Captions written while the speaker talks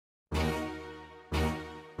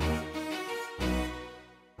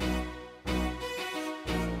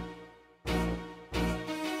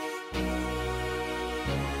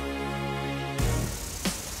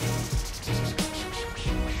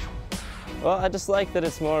Well, I just like that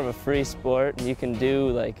it's more of a free sport and you can do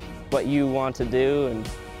like what you want to do, and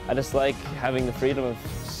I just like having the freedom of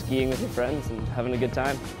skiing with your friends and having a good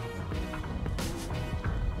time.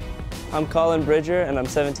 I'm Colin Bridger and I'm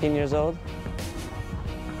 17 years old.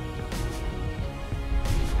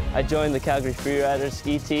 I joined the Calgary Freeriderz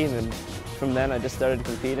ski team, and from then I just started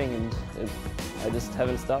competing, and I just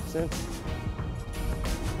haven't stopped since.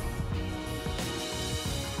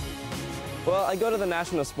 Well, I go to the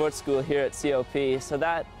National Sports School here at COP, so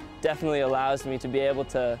that definitely allows me to be able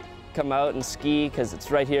to come out and ski because it's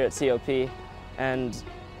right here at COP, and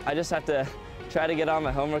I just have to try to get all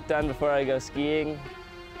my homework done before I go skiing.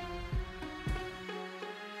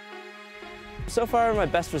 So far, my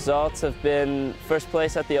best results have been first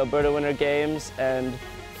place at the Alberta Winter Games and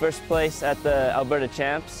first place at the Alberta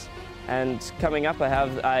Champs. And coming up,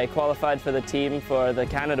 I qualified for the team for the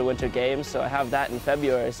Canada Winter Games, so I have that in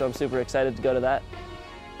February, so I'm super excited to go to that.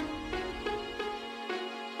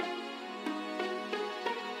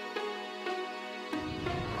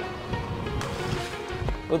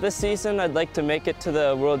 Well, this season I'd like to make it to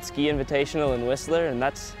the World Ski Invitational in Whistler, and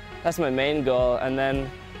that's my main goal, and then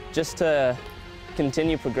just to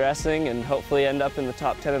continue progressing and hopefully end up in the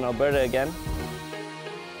top 10 in Alberta again.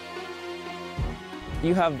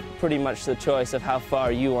 You have pretty much the choice of how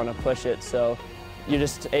far you want to push it, so you're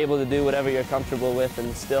just able to do whatever you're comfortable with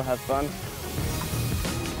and still have fun.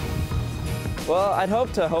 Well, I'd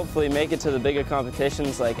hope to hopefully make it to the bigger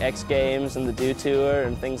competitions like X Games and the Do Tour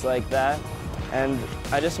and things like that. And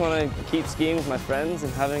I just want to keep skiing with my friends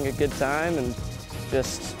and having a good time and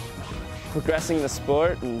just progressing the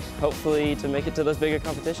sport and hopefully to make it to those bigger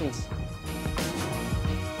competitions.